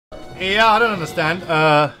Yeah, I don't understand.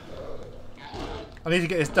 I need to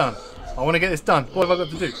get this done. I want to get this done. What have I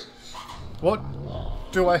got to do? What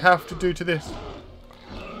do I have to do to this?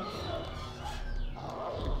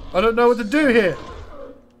 I don't know what to do here.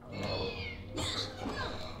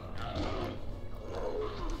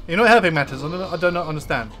 You're not helping matters. I do not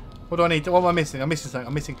understand. What do I need? What am I missing? I'm missing something.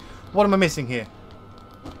 I'm missing. What am I missing here?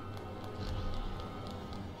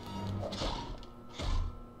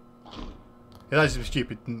 Yeah, that's just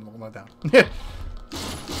stupid. Knock that down.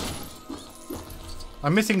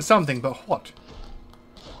 I'm missing something, but what?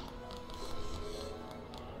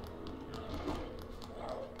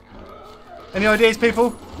 Any ideas,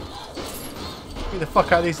 people? Get the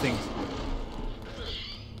fuck out of these things.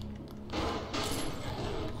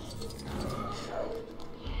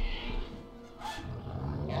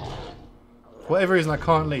 For whatever reason, I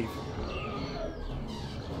can't leave.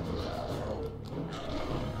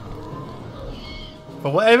 For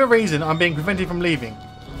whatever reason, I'm being prevented from leaving.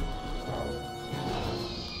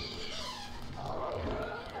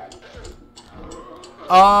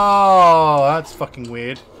 Oh, that's fucking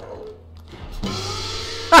weird.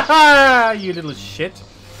 Haha, you little shit.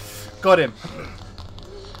 Got him.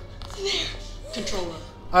 Controller.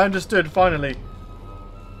 I understood, finally.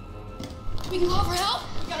 We can call for help?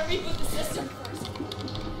 We gotta reboot the system first.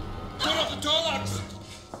 Turn off the door locks!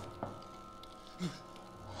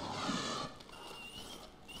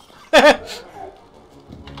 Put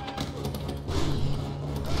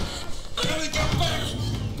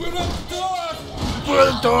up the door! Put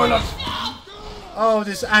the door locks! Oh,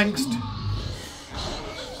 this angst.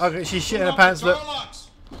 Okay, she's shitting her pants, look.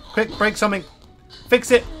 Quick, break something. Fix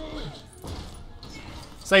it.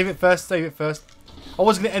 Save it first, save it first. I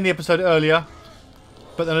was going to end the episode earlier,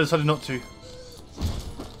 but then I decided not to.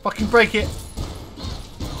 Fucking break it.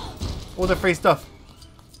 All the free stuff.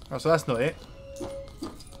 Oh, so that's not it.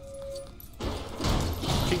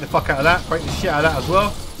 Kick the fuck out of that. Break the shit out of that as well.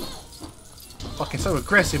 Fucking so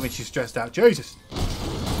aggressive when she's stressed out. Jesus.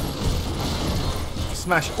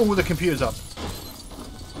 Smash all the computers up.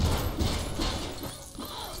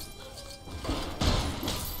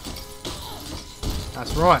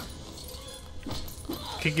 That's right.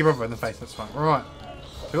 Kick your brother in the face, that's fine. Right.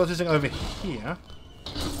 So we've got this thing over here.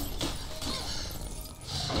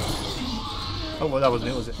 Oh, well, that wasn't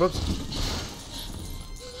it, was it? Whoops.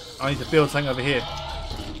 I need to build something over here.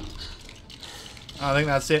 I think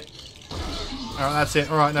that's it. Alright, that's it.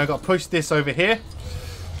 Alright, now I've got to push this over here.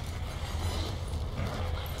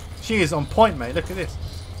 She is on point, mate. Look at this.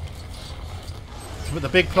 So put the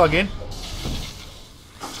big plug in.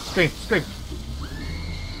 Scream, scream.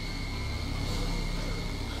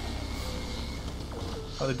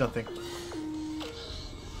 I did nothing.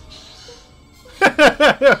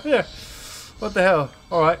 What the hell?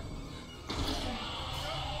 Alright.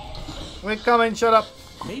 We're coming, shut up.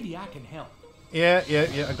 Maybe I can help. Yeah,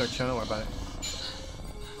 I got you. Don't worry about it.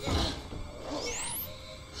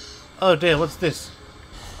 Oh dear, what's this?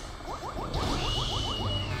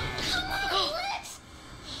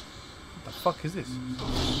 What the fuck is this?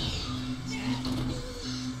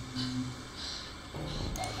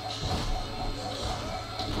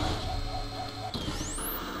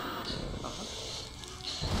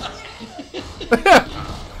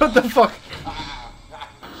 What the fuck?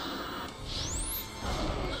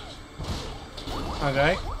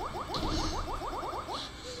 Okay.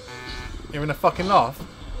 You're in a fucking laugh.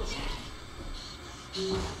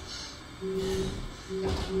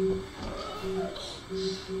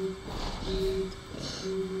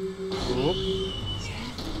 Ooh.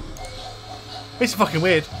 It's fucking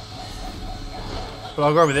weird. But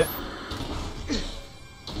I'll go with it.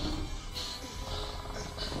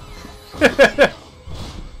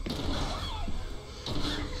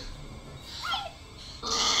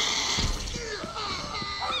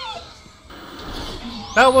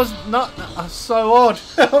 That was not so odd.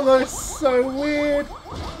 That was so weird.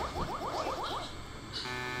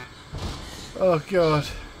 Oh god.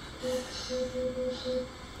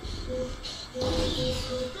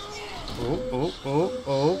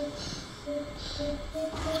 Oh.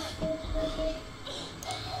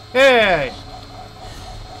 Hey!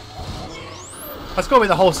 That's got to be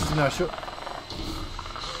the whole system now, sure.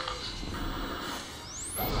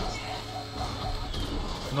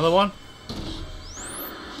 Another one.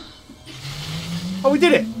 Oh, we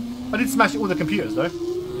did it! I did smash all the computers, though.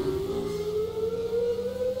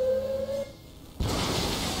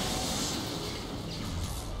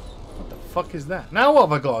 What the fuck is that? Now what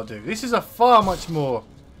have I got to do? This is a far much more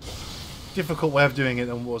difficult way of doing it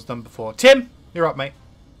than what was done before. Tim, you're up, mate.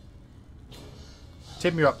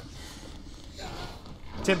 Tim, you're up.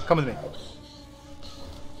 Tim, come with me.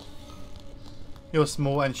 You're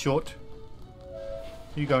small and short.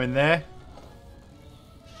 You go in there.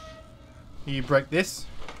 You break this.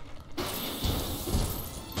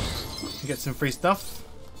 You get some free stuff.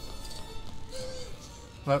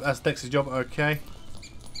 Well, that's Dex's job, okay.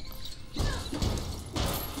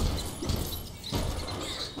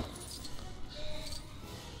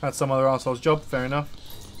 That's some other arsehole's job, fair enough.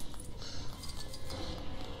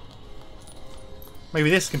 Maybe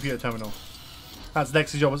this computer terminal. That's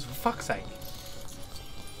Dex's job, for fuck's sake.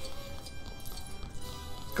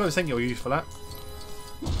 Gotta think you'll use for that.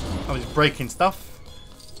 I was breaking stuff.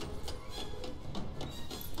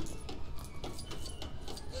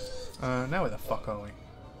 Now where the fuck are we?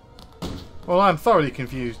 Well, I'm thoroughly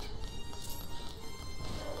confused.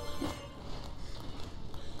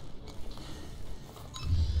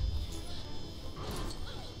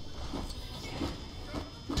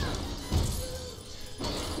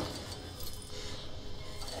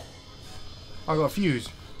 I got a fuse.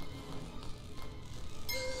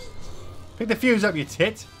 Pick the fuse up, you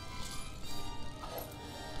tit.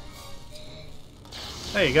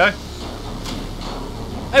 There you go.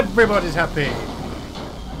 Everybody's happy.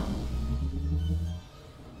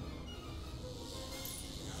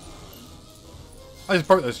 I just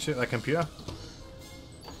broke that computer.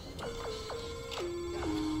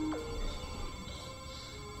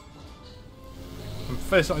 I'm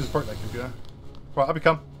fairly certain I just broke that computer. Right, up you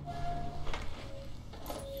come.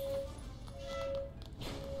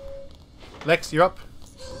 Lex, you're up.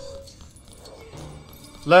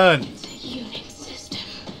 Learn. It's a Unix system.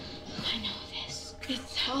 I know this.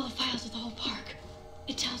 It's all the files of the whole park.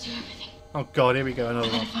 It tells you everything. Oh god, here we go, another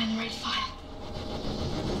I gotta one. find the right file.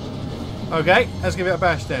 Okay, let's give it a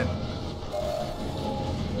bash then.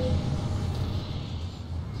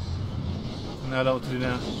 Now I know what to do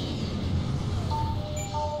now.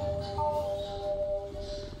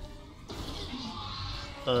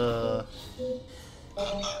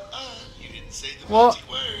 You didn't say the What? magic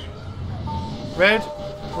word. Red,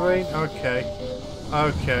 green, okay.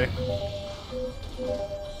 Okay.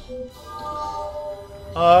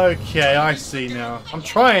 Okay, I see now. I'm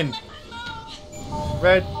trying.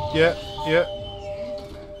 Red, yeah, yeah.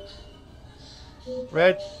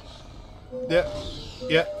 Red, yeah,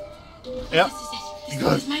 yeah, yeah. This is it.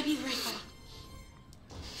 This might be the right file.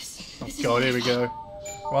 Oh This is god, the here we right file. go.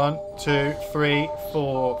 1, 2, 3,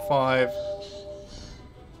 4, 5.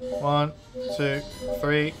 1, 2,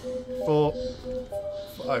 3, 4,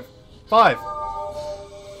 5. 5!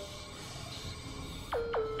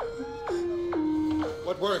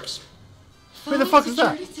 What works? Who the fuck is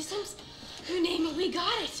that? Security systems? Who name it? We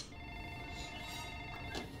got it.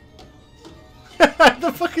 What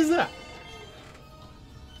the fuck is that?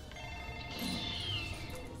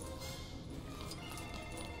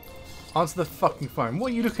 Answer the fucking phone.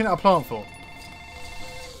 What are you looking at a plant for?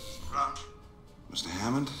 Mr.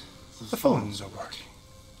 Hammond, The phones are working.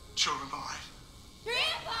 Children all right?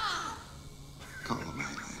 Grandpa! Call them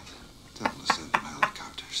Mayday. Tell them to send them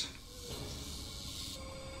helicopters.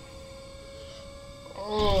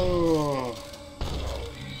 Oh.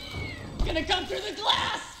 Gonna come through the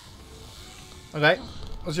glass! Okay.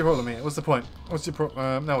 What's your problem here? What's the point? What's your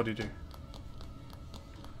problem? Now what do you do?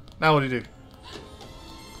 Now what do you do?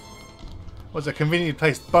 What's a conveniently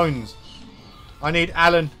placed bones? I need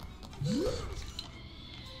Alan.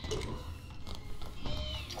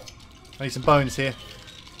 I need some bones here.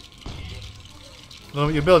 I don't know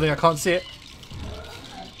what you're building, I can't see it.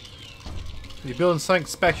 You're building something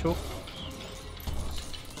special.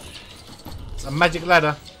 It's a magic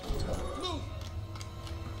ladder.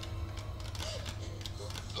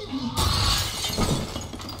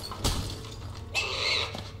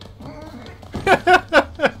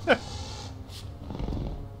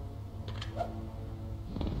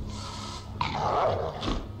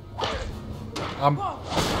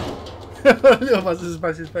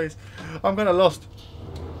 Smash his face. I'm kinda lost.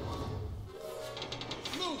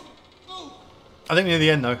 I think we're near the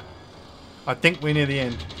end though. I think we're near the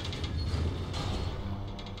end.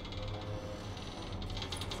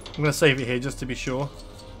 I'm gonna save it here just to be sure.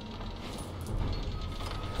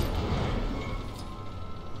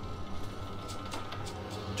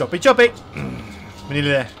 Choppy choppy! We're nearly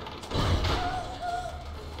there.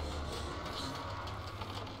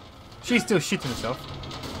 She's still shitting herself.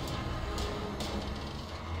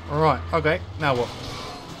 Alright, okay, now what?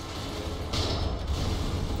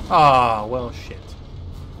 Ah, well shit.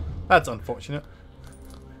 That's unfortunate.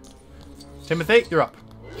 Timothy, you're up.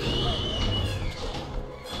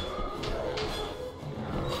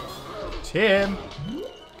 Tim!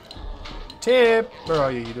 Tim! Where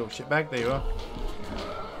are you, you little shitbag? There you are.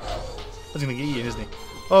 He's gonna get eaten, isn't he?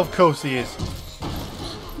 Of course he is.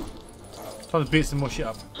 Time to beat some more shit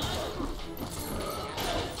up.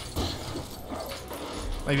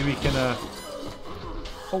 Maybe we can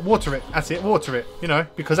oh, water it. That's it, water it. You know,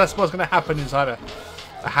 because that's what's going to happen inside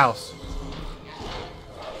a house.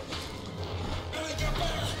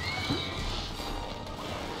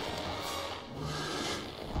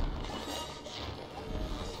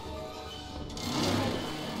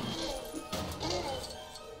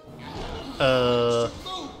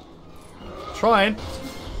 Trying.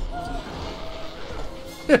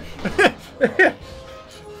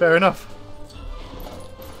 Fair enough.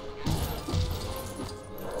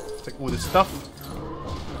 Take all this stuff.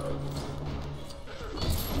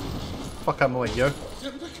 Fuck out of my way, yo.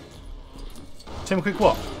 Tim Quick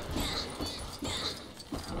what?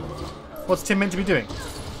 What's Tim meant to be doing?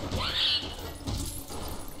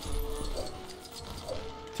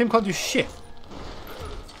 Tim can't do shit.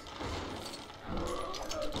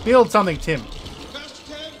 Build something, Tim.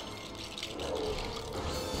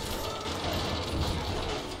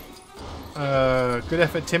 Good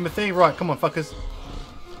effort, Timothy. Right, come on, fuckers.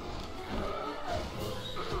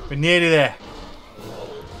 We're nearly there.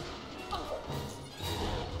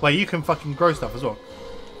 Wait, you can fucking grow stuff as well.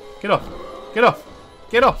 Get off. Get off.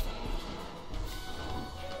 Get off.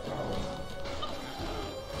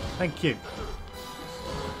 Thank you.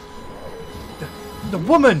 The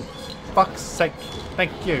woman! Fuck's sake.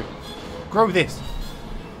 Thank you. Grow this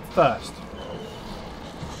first.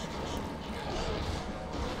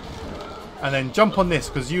 And then jump on this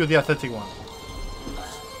because you're the athletic one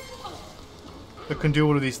that can do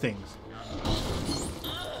all of these things.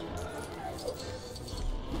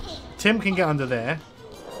 Tim can get under there.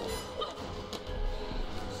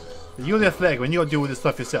 But you're the athletic one, you got to deal with this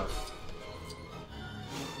stuff yourself.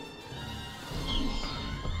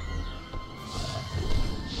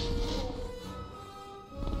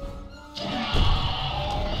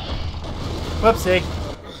 Whoopsie.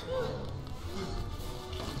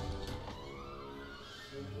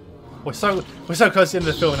 We're so close to the end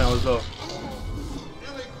of the film now as well.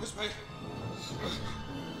 This way.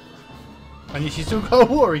 And she's still got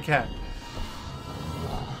a watery cat.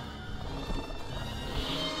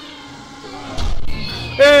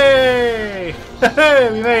 Hey! Hey!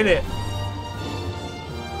 We made it!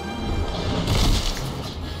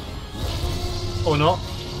 Or not.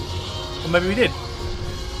 Or maybe we did.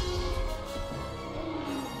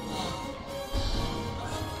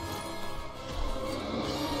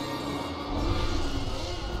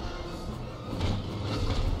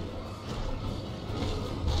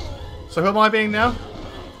 So who am I being now?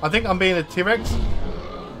 I think I'm being a T-Rex.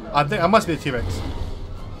 I think I must be a T-Rex.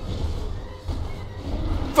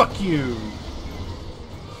 Fuck you!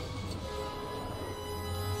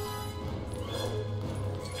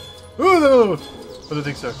 Ooh, no. I don't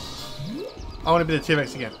think so. I want to be the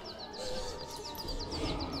T-Rex again.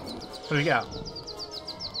 How do we get out?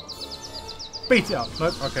 Beat it up.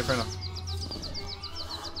 Nope. Okay, fair enough.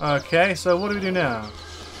 Okay, so what do we do now?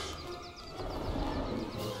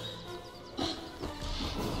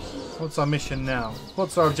 What's our mission now?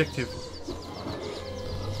 What's our objective?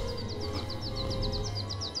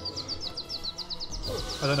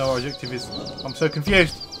 I don't know what our objective is. I'm so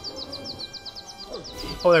confused.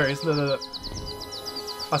 Oh, there it is. Look, look, look.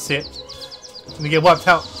 I see it. It's gonna get wiped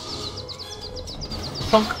out.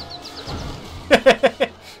 Plonk.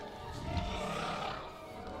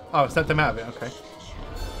 Oh, it snapped them out of it. Okay.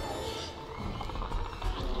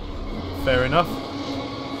 Fair enough.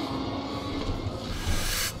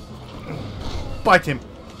 Bite him.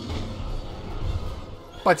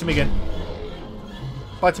 Bite him again.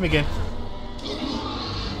 Bite him again.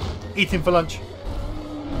 Eat him for lunch.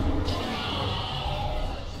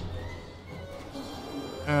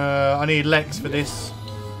 I need legs for this.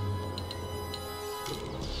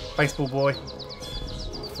 Baseball boy.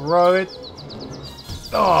 Throw it.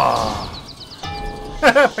 Oh!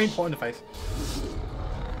 Paint pot in the face.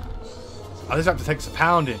 I just have to take some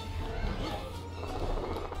pounding.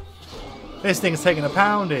 This thing's taking a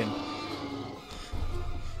pounding.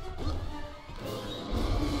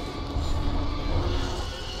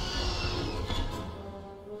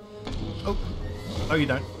 Oh. No, you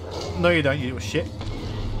don't. No, you don't, you little shit.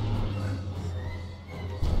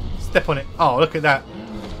 Step on it. Oh, look at that.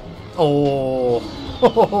 Oh.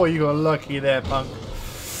 Oh, you got lucky there, punk.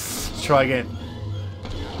 Let's try again.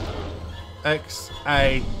 X,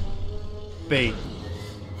 A, B.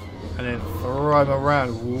 And then throw him around.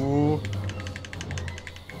 Ooh.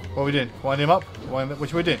 What are we doing? Wind him up? What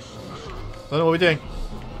should we do? I don't know what we're doing.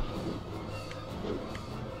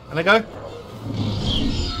 And I go.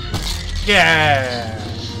 Yeah!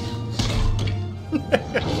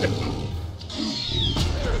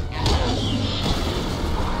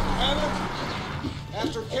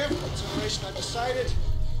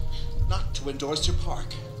 to endorse your park.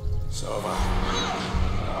 So have I.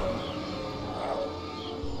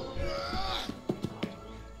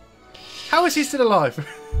 How is he still alive?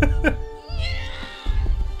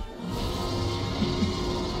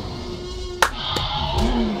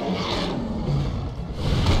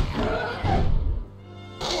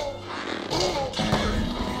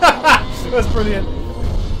 That's brilliant.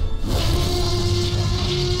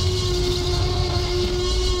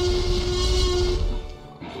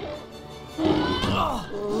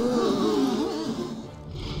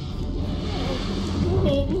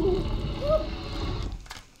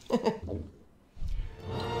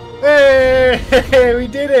 Hey, we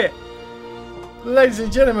did it! Ladies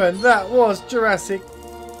and gentlemen, that was Jurassic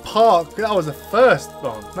Park. That was the first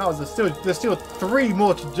one. That was there's still 3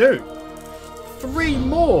 more to do. 3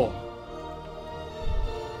 more!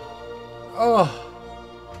 Oh,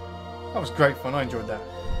 that was great fun. I enjoyed that.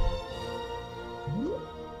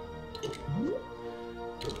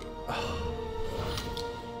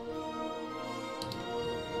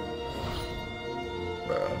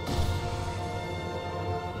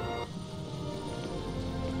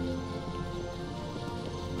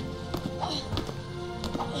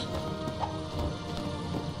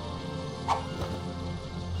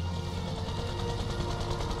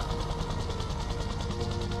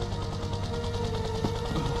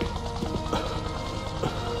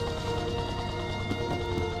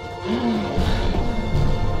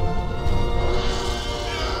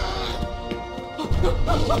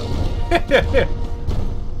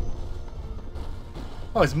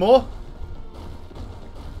 Oh, there's more?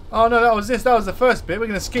 Oh no, that was this. That was the first bit. We're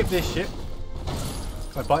going to skip this shit.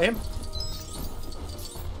 Can I bite him?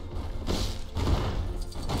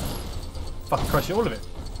 Fucking crush it, all of it.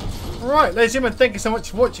 Right, ladies and gentlemen, thank you so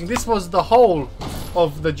much for watching. This was the whole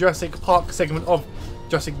of the Jurassic Park segment of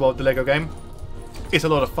Jurassic World, the Lego game. It's a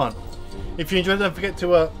lot of fun. If you enjoyed it, don't forget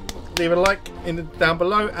to leave a like down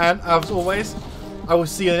below. And as always, I will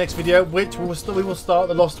see you in the next video, which we will start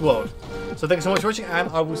the Lost World. So thank you so much for watching, and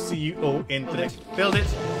I will see you all in the next. Build it.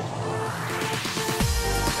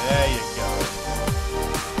 There you go.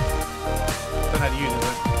 Don't know how to use it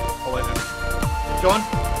though. Oh wait, no. John,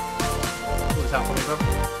 sort this out for me, bro.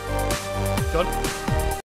 John.